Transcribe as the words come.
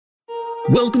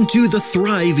Welcome to The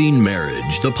Thriving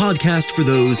Marriage, the podcast for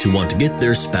those who want to get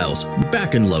their spouse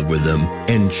back in love with them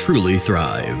and truly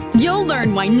thrive. You'll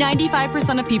learn why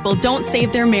 95% of people don't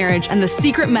save their marriage and the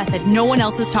secret method no one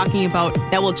else is talking about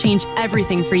that will change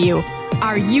everything for you.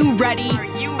 Are you ready?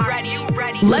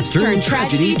 Let's turn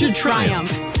tragedy to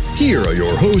triumph. Here are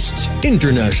your hosts,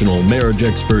 international marriage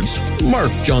experts,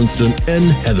 Mark Johnston and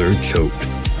Heather Choate.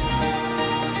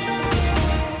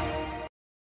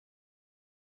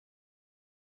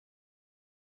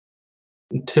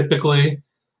 Typically,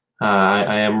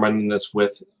 I am running this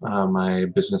with my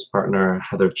business partner,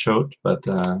 Heather Choate, but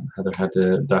Heather had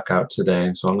to duck out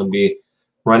today. So I'm going to be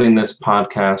running this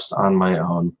podcast on my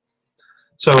own.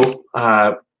 So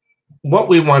what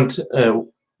we want,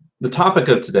 the topic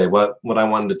of today, what I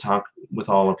wanted to talk with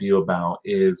all of you about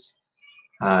is,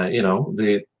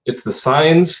 it's the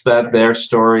signs that their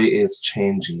story is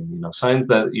changing, signs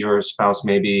that your spouse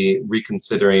may be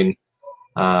reconsidering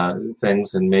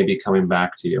things and maybe coming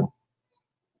back to you.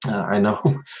 I know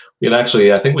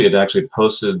I think we had actually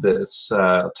posted this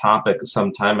topic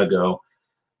some time ago,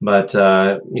 but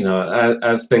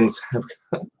as things have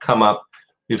come up,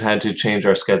 we've had to change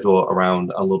our schedule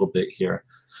around a little bit here.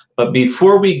 But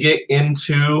before we get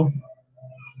into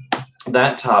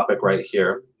that topic right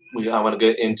here, I want to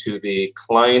get into the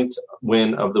client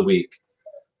win of the week.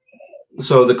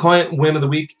 So the client win of the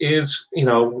week is,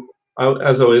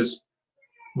 as always,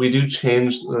 we do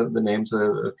change the names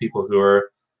of people who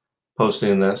are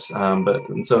posting this,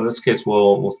 and so in this case,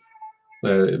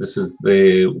 this is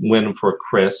the win for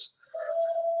Chris.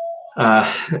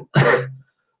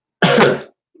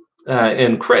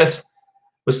 And Chris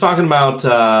was talking about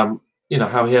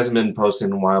how he hasn't been posting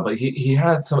in a while, but he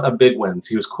had some big wins.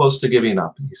 He was close to giving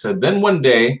up. He said, then one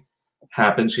day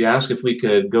happened. She asked if we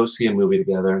could go see a movie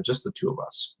together, just the two of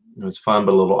us. It was fun,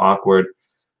 but a little awkward.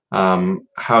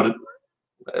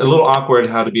 A little awkward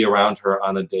how to be around her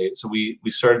on a date. So we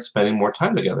started spending more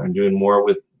time together and doing more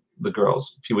with the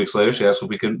girls. A few weeks later, she asked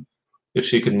if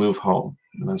she could move home.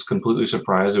 And I was completely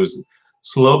surprised. It was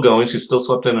slow going. She still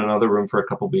slept in another room for a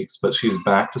couple weeks, but she's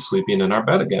back to sleeping in our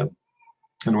bed again.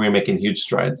 And we're making huge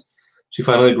strides. She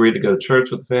finally agreed to go to church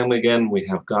with the family again. We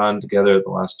have gone together the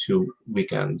last 2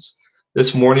 weekends.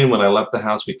 This morning when I left the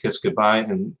house, we kissed goodbye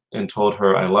and told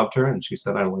her I loved her, and she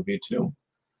said, I love you too.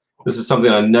 This is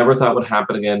something I never thought would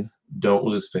happen again. Don't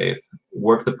lose faith.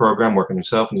 Work the program, work on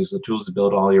yourself, and use the tools to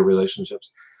build all your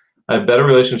relationships. I have better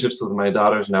relationships with my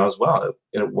daughters now as well.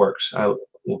 It works. I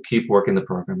will keep working the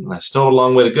program. And I still have a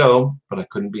long way to go, but I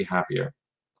couldn't be happier.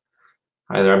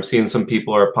 Hi there. I'm seeing some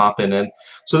people are popping in.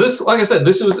 So this, like I said,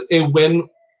 this was a win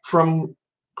from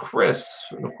Chris.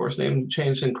 And of course, name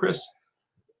changed, and Chris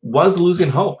was losing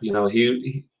hope.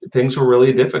 Things were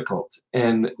really difficult.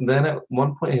 And then at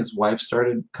one point, his wife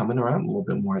started coming around a little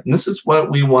bit more. And this is what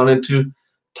we wanted to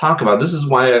talk about. This is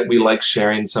why we like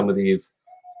sharing some of these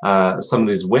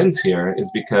wins here, is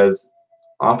because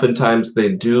oftentimes they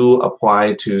do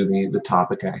apply to the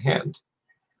topic at hand.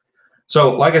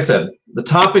 So like I said, the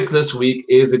topic this week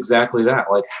is exactly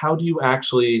that. Like, how can you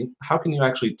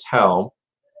actually tell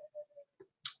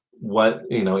what,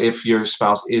 if your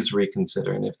spouse is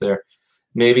reconsidering, if they're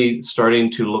maybe starting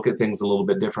to look at things a little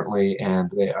bit differently and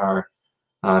they are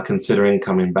considering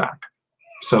coming back.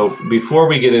 So before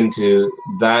we get into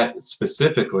that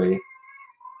specifically,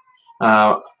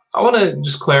 I want to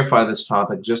just clarify this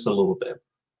topic just a little bit,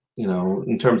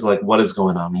 in terms of like what is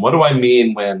going on. What do I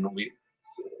mean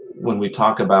when we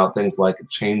talk about things like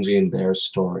changing their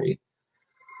story?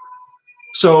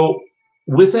 So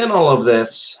within all of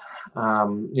this,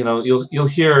 you'll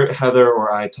hear Heather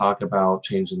or I talk about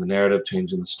changing the narrative,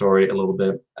 changing the story a little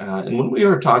bit. And when we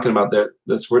are talking about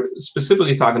this, we're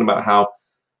specifically talking about how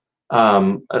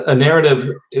a narrative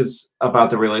is about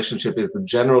the relationship is the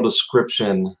general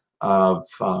description of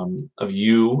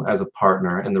you as a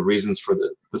partner and the reasons for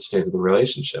the state of the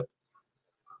relationship.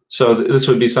 So this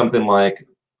would be something like,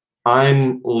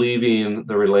 I'm leaving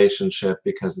the relationship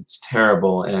because it's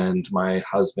terrible and my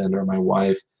husband or my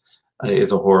wife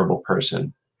is a horrible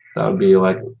person. That would be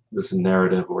like this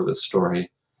narrative or this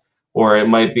story. Or it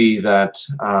might be that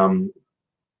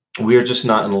we are just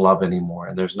not in love anymore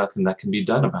and there's nothing that can be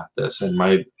done about this and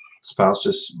my spouse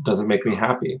just doesn't make me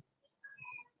happy.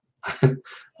 Hi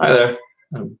there.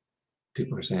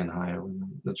 People are saying hi over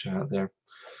in the chat there.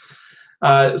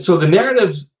 So the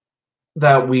narrative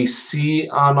that we see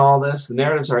on all this, the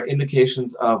narratives are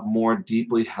indications of more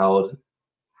deeply held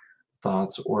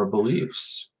thoughts or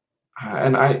beliefs.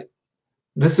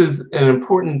 This is an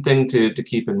important thing to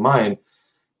keep in mind,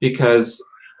 because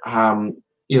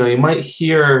you might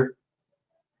hear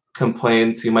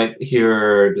complaints, you might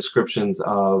hear descriptions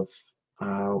of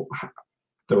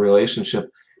the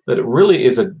relationship, but it really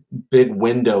is a big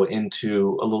window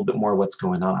into a little bit more what's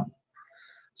going on.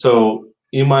 So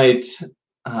you might,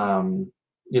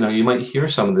 you might hear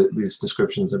some of these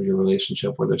descriptions of your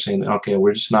relationship where they're saying, okay,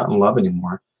 we're just not in love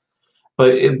anymore.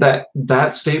 But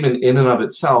that statement in and of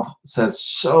itself says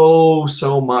so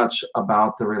much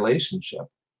about the relationship.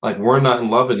 Like, we're not in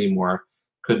love anymore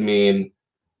could mean,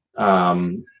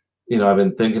 I've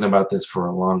been thinking about this for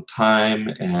a long time,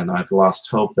 and I've lost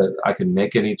hope that I can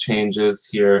make any changes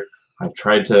here. I've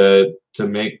tried to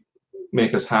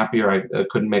make us happier. I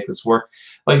couldn't make this work.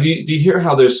 Like, do you hear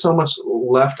how there's so much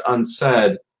left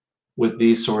unsaid with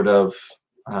these sort of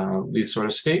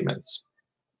statements?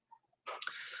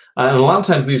 And a lot of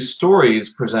times these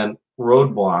stories present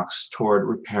roadblocks toward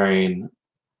repairing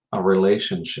a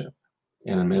relationship.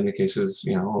 And in many cases,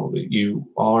 you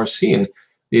all are seeing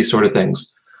these sort of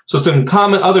things. So some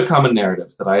other common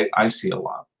narratives that I see a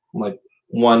lot. Like,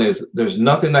 one is, there's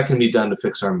nothing that can be done to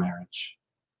fix our marriage.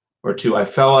 Or two, I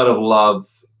fell out of love,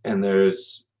 and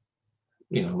there's,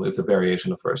 it's a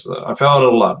variation of first. I fell out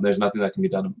of love, and there's nothing that can be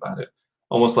done about it.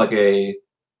 Almost like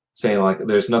saying, like,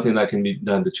 there's nothing that can be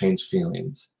done to change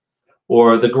feelings.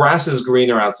 Or the grass is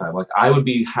greener outside. Like, I would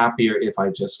be happier if I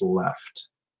just left.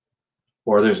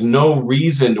 Or there's no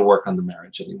reason to work on the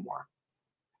marriage anymore.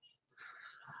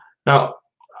 Now,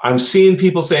 I'm seeing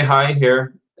people say hi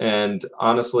here, and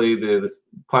honestly, this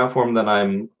platform that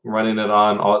I'm running it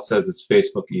on, all it says is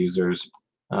Facebook users.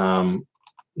 Yeah,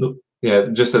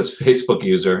 it just says Facebook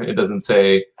user. It doesn't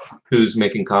say who's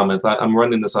making comments. I'm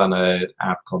running this on an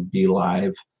app called Be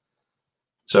Live.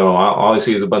 So all I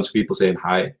see is a bunch of people saying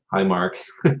hi, Mark.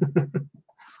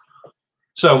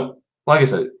 So, like I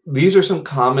said, these are some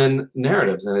common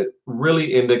narratives, and it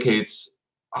really indicates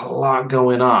a lot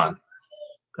going on.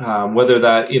 Whether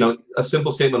that, a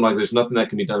simple statement like "there's nothing that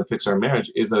can be done to fix our marriage"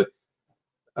 is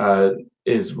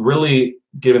really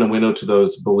giving a window to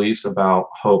those beliefs about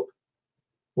hope,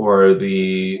 or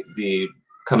the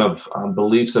kind of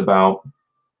beliefs about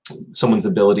someone's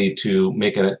ability to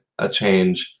make a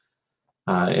change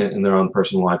in their own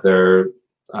personal life. They're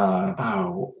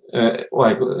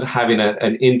like having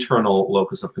an internal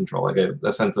locus of control, like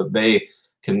a sense that they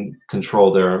can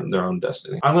control their own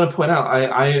destiny. I'm going to point out,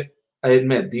 I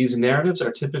admit these narratives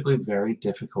are typically very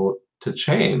difficult to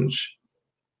change.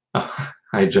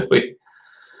 Hi, Joey.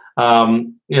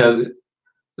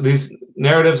 These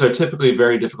narratives are typically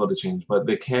very difficult to change, but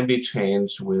they can be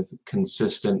changed with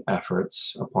consistent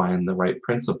efforts, applying the right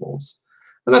principles.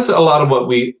 And that's a lot of what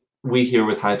we here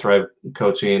with High Thrive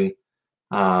Coaching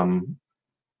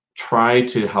try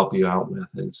to help you out with,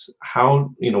 is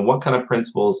how, what kind of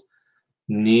principles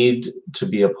need to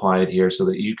be applied here so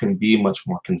that you can be much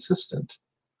more consistent.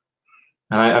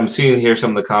 And I'm seeing here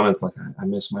some of the comments like, I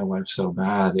miss my wife so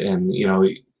bad. And,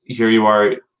 here you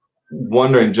are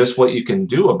wondering just what you can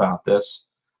do about this.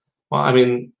 Well, I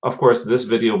mean, of course, this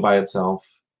video by itself,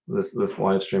 this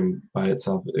live stream by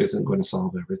itself isn't going to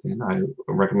solve everything. I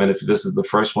recommend, if this is the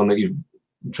first one that you've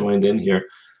joined in here,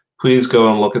 please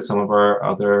go and look at some of our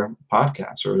other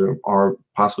podcasts, or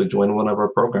possibly join one of our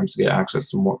programs to get access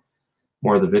to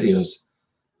more of the videos.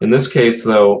 In this case,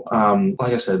 though,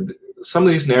 like I said, some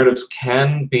of these narratives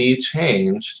can be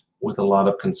changed with a lot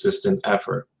of consistent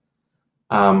effort.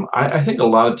 I think a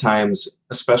lot of times,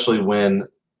 especially when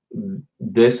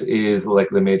this is like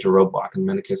the major roadblock, in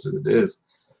many cases it is,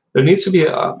 there needs to be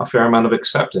a fair amount of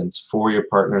acceptance for your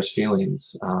partner's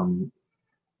feelings,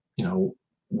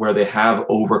 where they have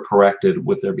overcorrected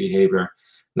with their behavior.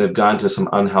 They've gone to some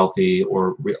unhealthy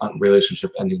or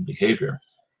relationship-ending behavior.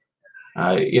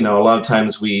 A lot of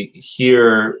times we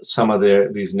hear some of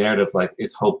these narratives like,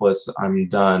 it's hopeless, I'm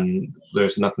done,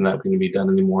 there's nothing that can be done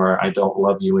anymore, I don't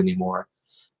love you anymore.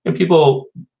 And people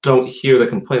don't hear the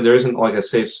complaint. There isn't like a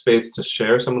safe space to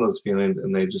share some of those feelings,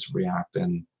 and they just react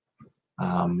and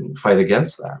fight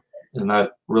against that. And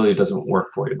that really doesn't work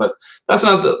for you. But that's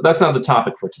not the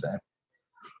topic for today.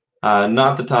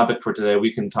 Not the topic for today.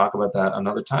 We can talk about that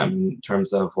another time in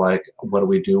terms of like, what do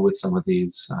we do with some of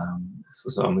these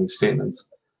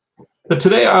statements. But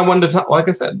today I wanted to talk, like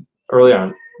I said earlier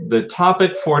on, the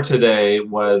topic for today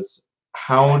was,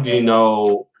 how do you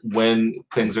know when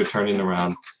things are turning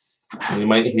around? And you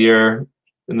might hear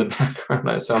in the background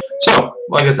that sound. So,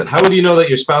 like I said, how do you know that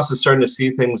your spouse is starting to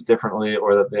see things differently,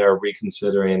 or that they are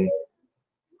reconsidering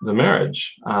the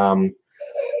marriage?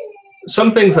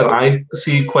 Some things that I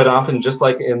see quite often, just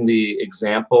like in the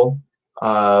example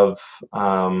of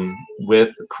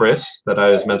with Chris that I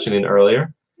was mentioning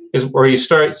earlier, is where you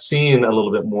start seeing a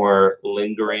little bit more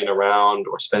lingering around,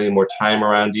 or spending more time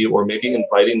around you, or maybe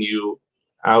inviting you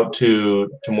out to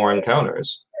more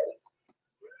encounters.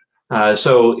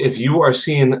 So if you are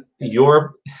seeing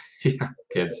your yeah,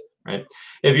 kids, right?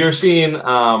 If you're seeing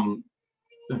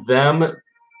them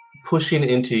pushing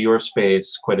into your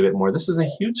space quite a bit more, this is a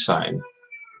huge sign.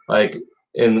 Like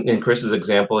in Chris's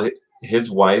example,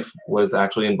 his wife was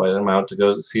actually inviting him out to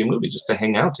go see a movie just to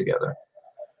hang out together.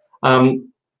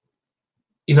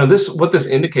 You know, what this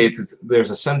indicates is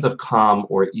there's a sense of calm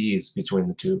or ease between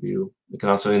the two of you. It can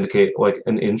also indicate like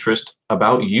an interest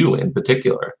about you in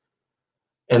particular.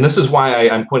 And this is why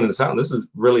I'm pointing this out. And this is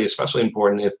really especially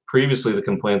important if previously the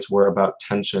complaints were about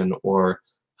tension or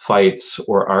fights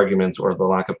or arguments or the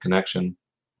lack of connection.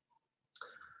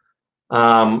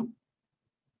 And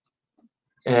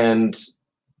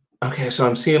okay, so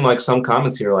I'm seeing like some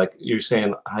comments here, like you're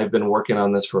saying, I've been working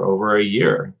on this for over a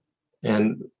year.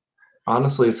 And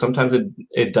honestly, sometimes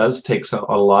it does take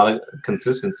a lot of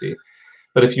consistency.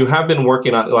 But if you have been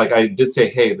working on, like I did say,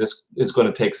 hey, this is going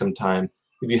to take some time.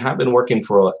 If you have been working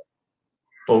for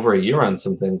over a year on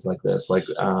some things like this, like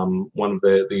one of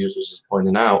the users is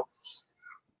pointing out,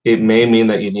 it may mean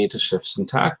that you need to shift some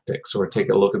tactics or take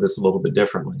a look at this a little bit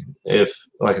differently. If,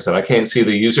 like I said, I can't see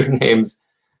the usernames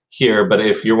here, but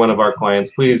if you're one of our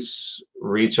clients, please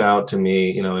reach out to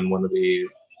me, you know, in one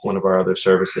of our other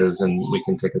services, and we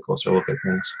can take a closer look at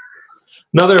things.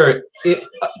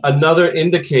 Another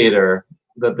indicator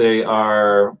that they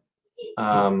are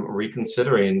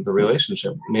reconsidering the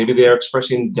relationship. Maybe they are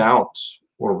expressing doubt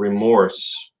or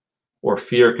remorse or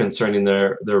fear concerning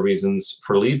their reasons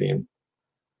for leaving.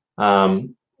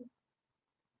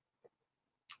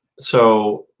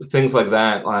 So things like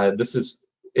that. This is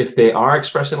if they are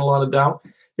expressing a lot of doubt.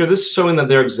 You know, this is showing that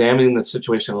they're examining the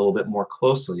situation a little bit more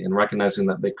closely and recognizing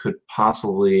that they could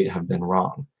possibly have been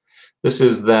wrong. This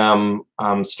is them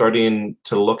starting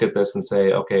to look at this and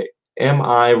say, okay, am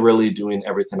I really doing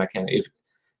everything I can?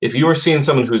 If you are seeing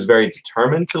someone who's very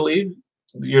determined to leave,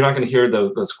 you're not going to hear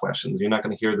those questions. You're not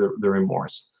going to hear the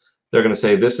remorse. They're going to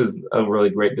say, this is a really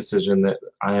great decision, that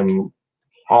I'm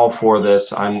all for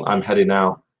this. I'm heading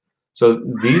out. So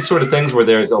these sort of things where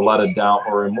there's a lot of doubt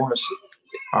or remorse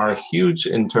are huge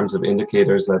in terms of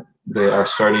indicators that they are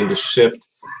starting to shift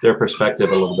their perspective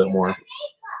a little bit more.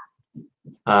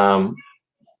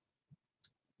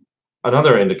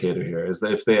 Another indicator here is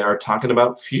that if they are talking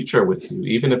about future with you,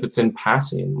 even if it's in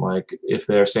passing, like if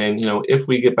they're saying, you know, if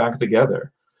we get back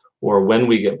together, or when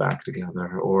we get back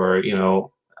together, or, you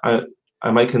know,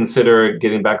 I might consider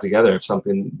getting back together if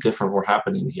something different were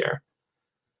happening here.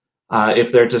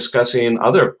 If they're discussing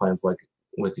other plans, like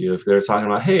with you, if they're talking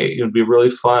about, hey, it would be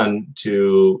really fun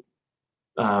to,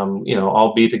 you know,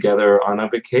 all be together on a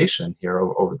vacation here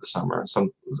over the summer,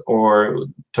 or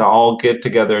to all get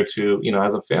together to, you know,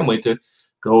 as a family to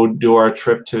go do our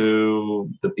trip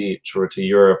to the beach or to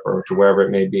Europe or to wherever it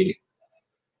may be.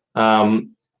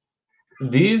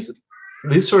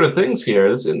 These sort of things here,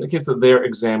 this indicates that they're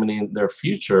examining their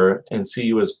future and see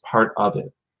you as part of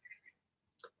it.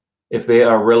 If they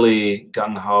are really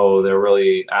gung-ho, they're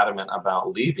really adamant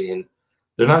about leaving,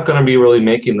 they're not going to be really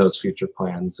making those future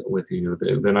plans with you.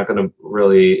 They're not going to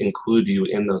really include you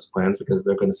in those plans because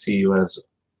they're going to see you as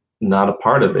not a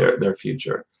part of their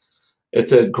future.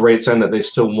 It's a great sign that they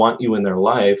still want you in their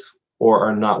life or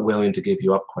are not willing to give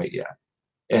you up quite yet.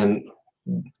 And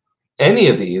any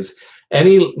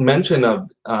mention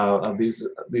of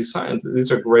these signs,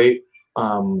 these are great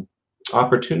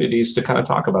opportunities to kind of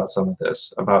talk about some of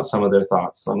this, about some of their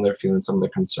thoughts, some of their feelings, some of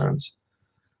their concerns.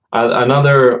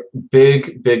 Another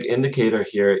big indicator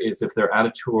here is if their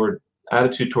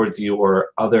attitude towards you or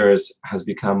others has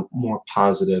become more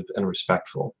positive and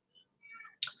respectful.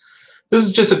 This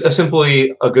is just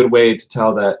simply a good way to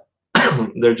tell that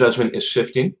their judgment is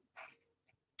shifting.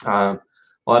 A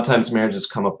lot of times marriages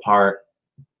come apart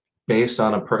based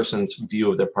on a person's view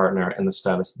of their partner and the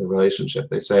status of the relationship.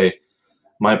 They say,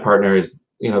 my partner is,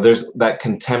 you know, there's that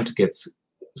contempt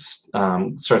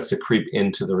starts to creep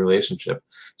into the relationship.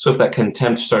 So if that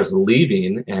contempt starts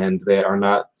leaving and they are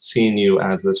not seeing you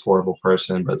as this horrible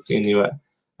person, but seeing you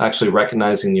actually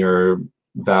recognizing your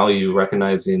value,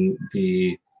 recognizing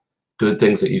the good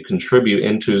things that you contribute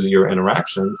into your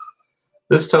interactions,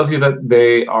 this tells you that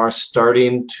they are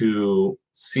starting to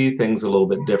see things a little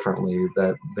bit differently,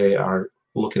 that they are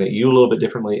looking at you a little bit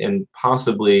differently and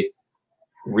possibly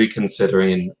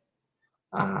reconsidering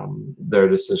their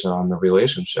decision on the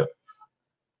relationship.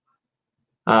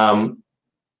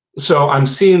 So I'm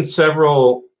seeing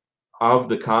several of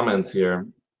the comments here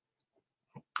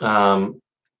and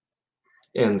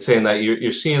saying that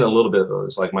you're seeing a little bit of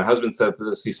those. Like my husband said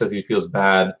this, he says he feels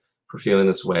bad for feeling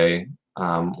this way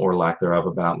or lack thereof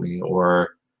about me,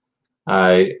 or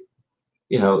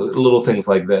you know, little things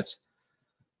like this.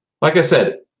 Like I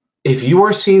said, if you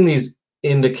are seeing these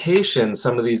indications,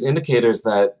 some of these indicators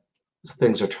that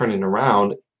things are turning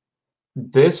around,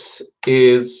 this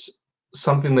is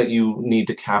something that you need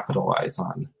to capitalize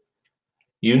on.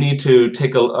 You need to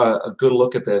take a good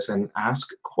look at this and ask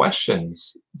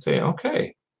questions. Say,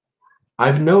 okay,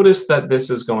 I've noticed that this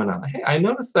is going on. Hey, I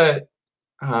noticed that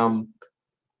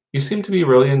we seem to be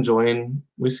really enjoying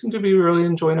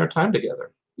our time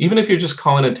together. Even if you're just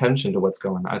calling attention to what's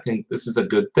going on, I think this is a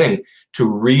good thing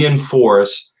to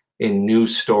reinforce a new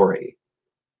story.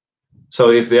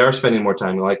 So if they are spending more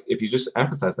time, like if you just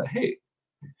emphasize that, hey,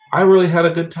 I really had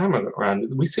a good time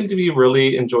around. We seem to be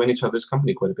really enjoying each other's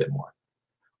company quite a bit more.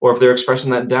 Or if they're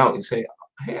expressing that doubt, you say,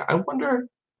 hey, I wonder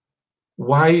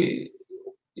why,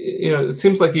 it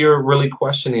seems like you're really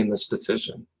questioning this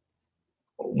decision.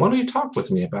 Why don't you talk with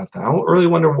me about that? I really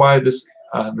wonder why this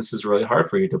is really hard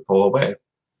for you to pull away,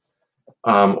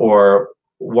 or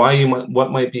why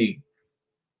what might be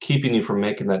keeping you from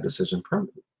making that decision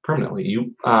permanently.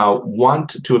 You want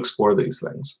to explore these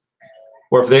things,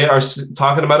 or if they are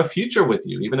talking about a future with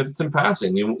you, even if it's in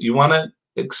passing, you want to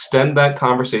extend that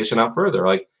conversation out further.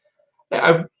 Like,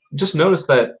 I've just noticed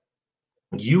that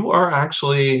you are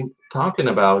actually talking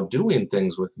about doing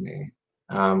things with me.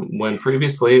 When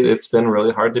previously it's been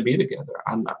really hard to be together.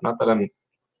 I'm not that I'm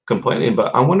complaining,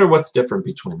 but I wonder what's different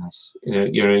between us.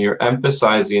 You're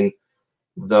emphasizing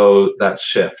that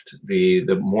shift, the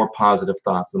more positive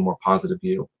thoughts, the more positive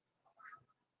view.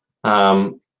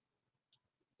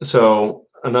 So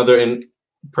another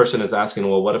person is asking,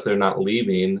 well, what if they're not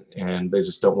leaving and they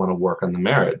just don't want to work on the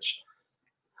marriage?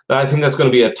 I think that's going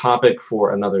to be a topic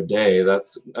for another day.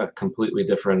 That's a completely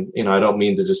different. I don't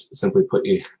mean to just simply put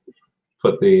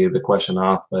the question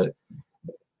off, but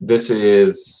this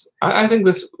is, I think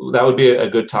that would be a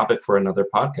good topic for another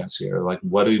podcast here. Like,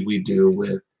 what do we do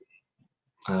with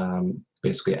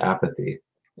basically apathy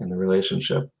in the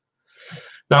relationship?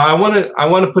 Now, I want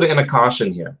to put it in a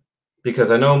caution here, because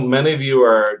I know many of you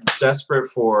are desperate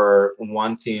for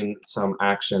wanting some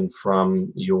action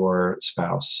from your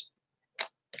spouse.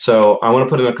 So I want to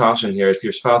put in a caution here. If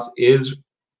your spouse is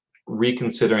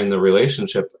reconsidering the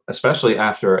relationship, especially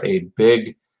after a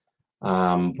big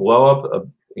blow up,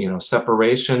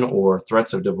 separation or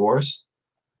threats of divorce,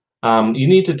 you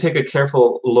need to take a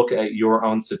careful look at your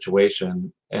own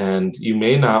situation, and you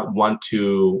may not want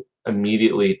to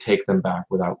immediately take them back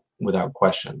without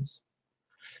questions.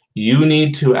 You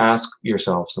need to ask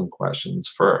yourself some questions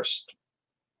first.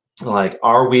 Like,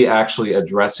 are we actually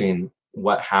addressing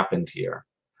what happened here?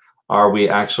 Are we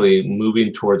actually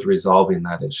moving towards resolving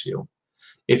that issue?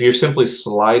 If you're simply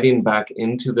sliding back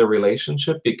into the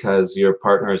relationship because your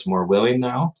partner is more willing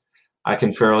now, I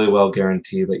can fairly well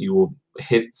guarantee that you will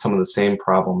hit some of the same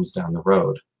problems down the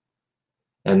road.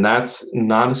 And that's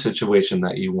not a situation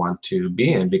that you want to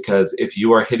be in, because if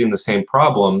you are hitting the same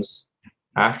problems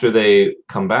after they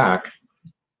come back,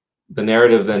 the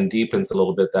narrative then deepens a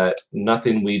little bit that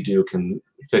nothing we do can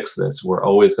fix this. We're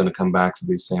always going to come back to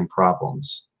these same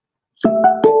problems.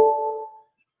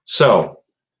 So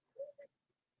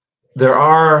there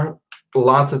are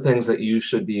lots of things that you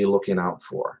should be looking out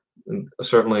for. And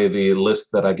certainly the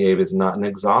list that I gave is not an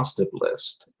exhaustive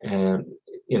list. And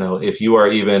if you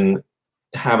are even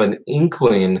have an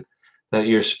inkling that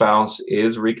your spouse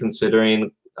is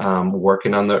reconsidering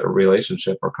working on the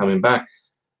relationship or coming back,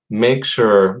 make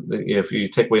sure that if you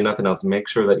take away nothing else, make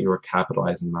sure that you are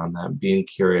capitalizing on that, being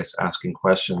curious, asking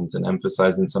questions, and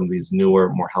emphasizing some of these newer,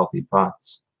 more healthy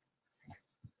thoughts.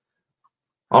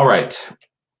 All right.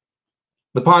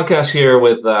 The podcast here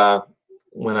with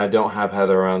when I don't have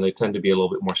Heather around, they tend to be a little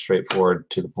bit more straightforward,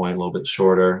 to the point, a little bit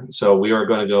shorter. So we are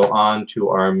going to go on to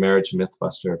our marriage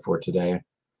mythbuster for today.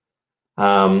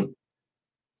 The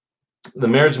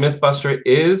marriage mythbuster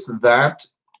is that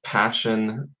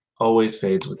passion always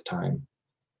fades with time.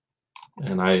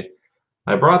 And I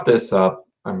brought this up.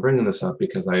 I'm bringing this up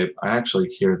because I actually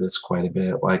hear this quite a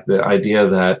bit, like the idea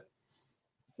that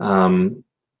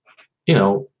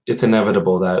it's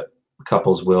inevitable that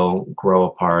couples will grow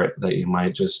apart, that you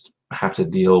might just have to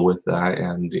deal with that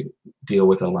and deal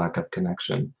with a lack of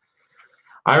connection.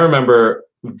 I remember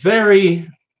very,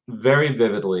 very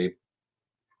vividly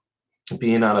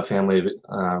being on a family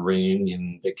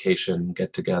reunion, vacation,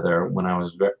 get together when I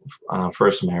was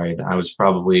first married. I was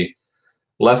probably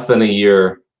less than a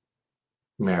year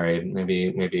married,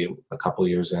 maybe a couple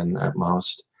years in at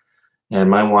most. And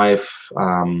my wife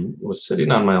was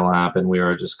sitting on my lap, and we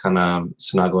were just kind of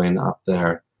snuggling up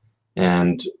there.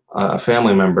 And a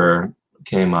family member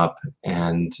came up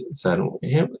and said,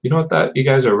 hey, you know what, you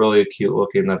guys are really cute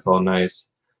looking, that's all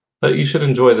nice, but you should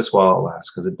enjoy this while it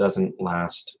lasts, because it doesn't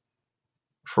last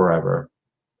forever.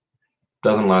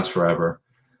 doesn't last forever.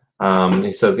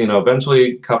 He says,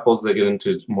 eventually couples, they get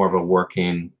into more of a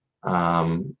working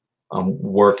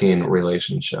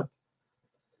relationship.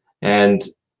 And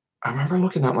I remember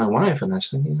looking at my wife and I was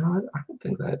thinking, I don't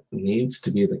think that needs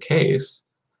to be the case.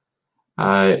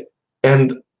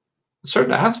 And started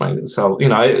to ask myself,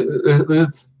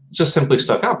 it's just simply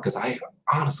stuck out because I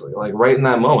honestly, like right in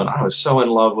that moment, I was so in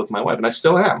love with my wife, and I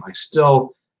still am. I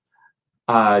still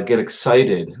get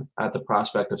excited at the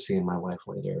prospect of seeing my wife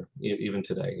later, even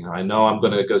today. I know I'm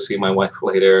going to go see my wife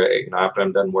later. After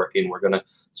I'm done working, we're going to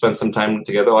spend some time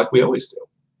together like we always do.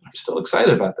 I'm still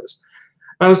excited about this.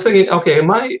 And I was thinking, okay,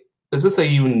 is this a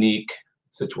unique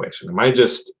situation? Am I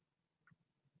just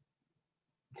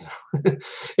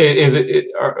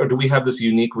or do we have this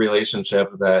unique relationship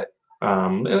that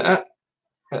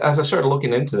as I started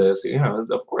looking into this,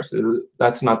 of course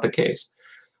that's not the case.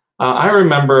 I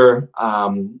remember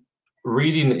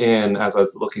reading as I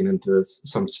was looking into this,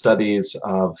 some studies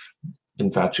of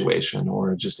infatuation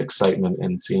or just excitement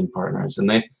in seeing partners, and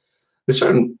they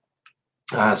started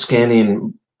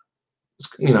scanning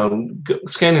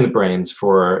the brains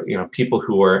for people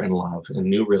who are in love in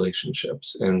new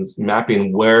relationships, and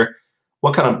mapping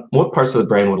what parts of the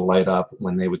brain would light up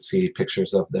when they would see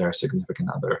pictures of their significant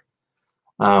other.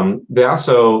 They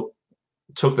also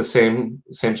took the same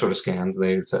sort of scans.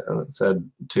 They said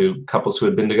to couples who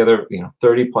had been together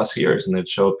 30 plus years, and they'd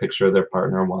show a picture of their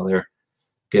partner while they're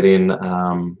getting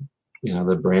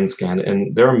the brain scan,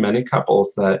 and there are many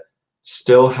couples that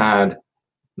still had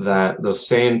those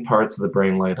same parts of the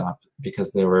brain light up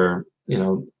because they were,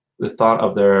 the thought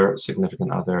of their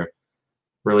significant other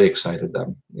really excited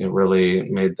them. It really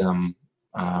made them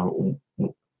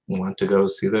want to go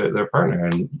see their partner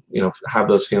and have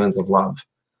those feelings of love.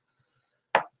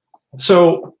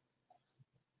 So,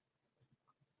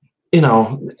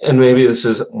 and maybe this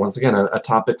is once again a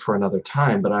topic for another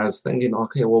time, but I was thinking,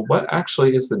 okay, well, what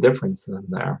actually is the difference then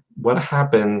there? What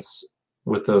happens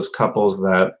with those couples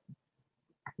that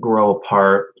grow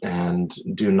apart and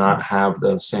do not have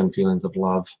those same feelings of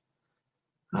love?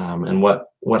 And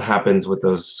what happens with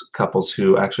those couples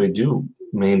who actually do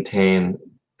maintain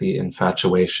the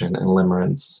infatuation and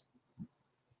limerence?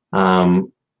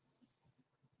 And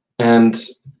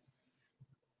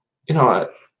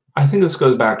I think this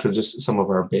goes back to just some of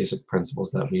our basic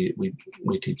principles that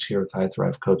we teach here with High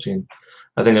Thrive Coaching.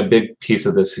 I think a big piece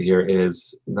of this here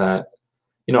is that,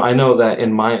 I know that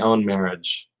in my own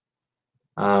marriage,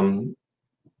 my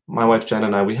wife Jen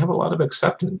and I, we have a lot of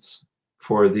acceptance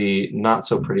for the not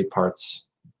so pretty parts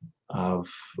of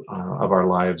our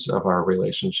lives, of our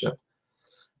relationship.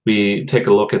 We take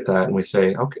a look at that and we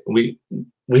say, okay,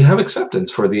 we have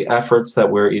acceptance for the efforts that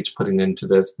we're each putting into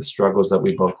this, the struggles that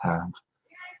we both have.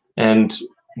 And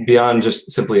beyond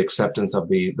just simply acceptance of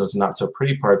those not so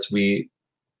pretty parts, we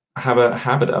have a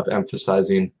habit of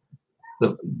emphasizing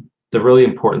the really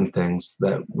important things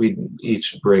that we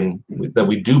each bring, that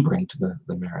we do bring to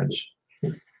the marriage.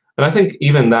 And I think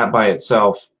even that by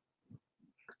itself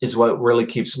is what really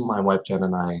keeps my wife Jen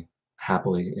and I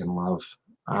happily in love.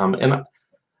 And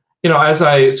as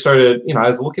I started, I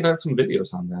was looking at some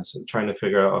videos on this and trying to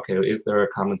figure out, okay, is there a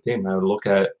common theme? I would look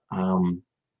at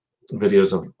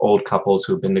videos of old couples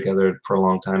who've been together for a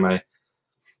long time. I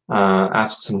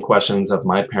asked some questions of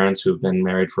my parents who've been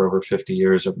married for over 50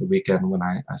 years over the weekend when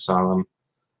I saw them.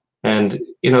 And,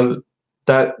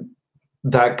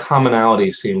 that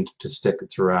commonality seemed to stick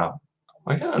throughout.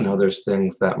 Like, I don't know, there's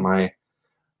things that my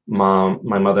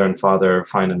mother and father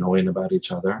find annoying about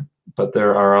each other, but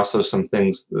there are also some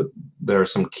things there are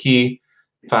some key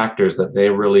factors that they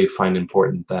really find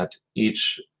important that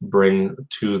each bring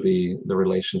to the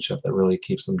relationship that really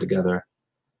keeps them together.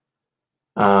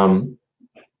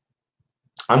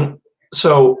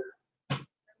 So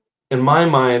in my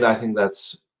mind, I think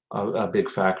that's a big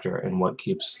factor in what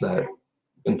keeps that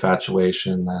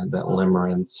infatuation, that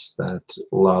limerence, that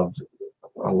love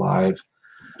alive.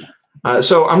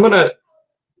 So I'm gonna,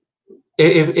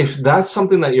 if that's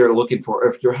something that you're looking for,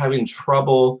 if you're having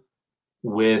trouble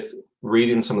with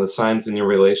reading some of the signs in your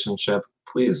relationship,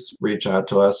 please reach out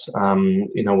to us.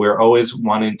 We're always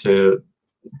wanting to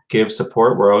give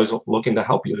support. We're always looking to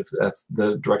help you if that's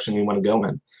the direction you want to go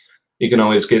in. You can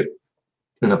always get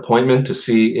an appointment to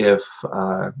see if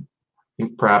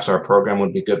perhaps our program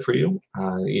would be good for you.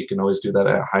 You can always do that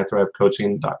at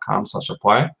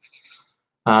highthrivecoaching.com/apply.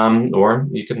 Or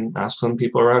you can ask some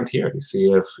people around here to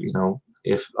see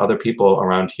if other people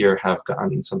around here have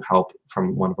gotten some help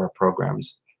from one of our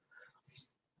programs.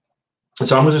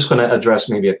 So I'm just going to address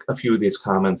maybe a few of these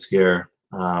comments here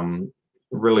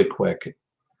really quick.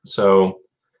 So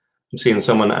I'm seeing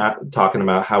someone talking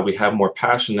about how we have more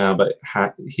passion now, but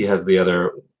he has the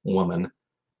other woman.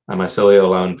 Am I silly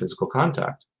allowing physical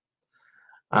contact?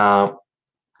 And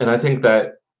I think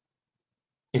that,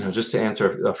 just to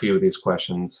answer a few of these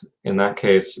questions, in that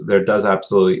case, there does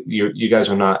absolutely, you guys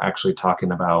are not actually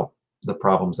talking about the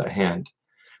problems at hand.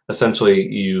 Essentially,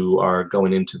 you are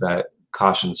going into that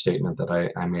caution statement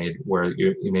that I made, where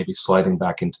you may be sliding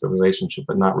back into the relationship,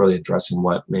 but not really addressing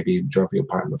what maybe drove you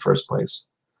apart in the first place.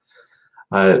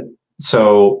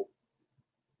 So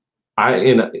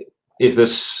if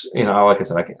this, like I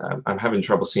said, I'm having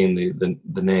trouble seeing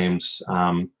the names.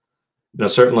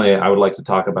 Certainly I would like to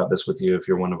talk about this with you if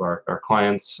you're one of our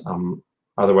clients.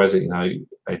 Otherwise, I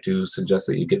do suggest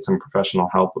that you get some professional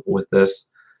help with this,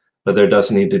 but there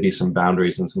does need to be some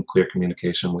boundaries and some clear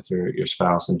communication with your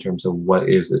spouse in terms of what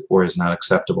is or is not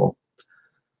acceptable.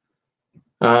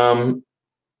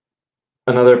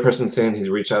 Another person saying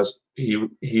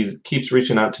he keeps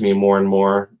reaching out to me more and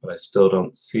more, but I still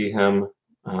don't see him.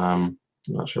 I'm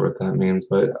not sure what that means,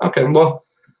 but okay. Well,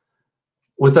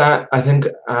 with that, I think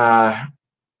I've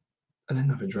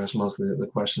addressed most of the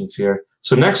questions here.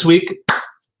 So next week,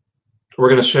 we're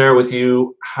going to share with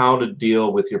you how to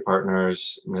deal with your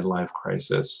partner's midlife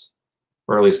crisis,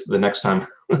 or at least the next time.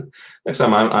 Next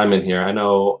time I'm in here, I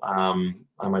know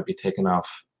I might be taking off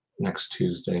next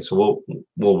Tuesday, so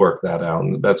we'll work that out,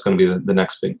 and that's going to be the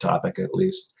next big topic, at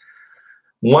least.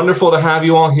 Wonderful to have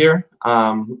you all here.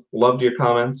 Loved your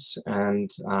comments,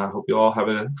 and hope you all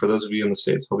for those of you in the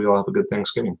States, hope you all have a good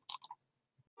Thanksgiving.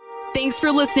 Thanks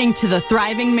for listening to The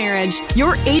Thriving Marriage,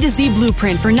 your A to Z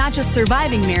blueprint for not just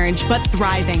surviving marriage, but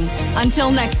thriving.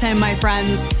 Until next time, my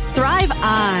friends, thrive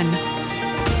on.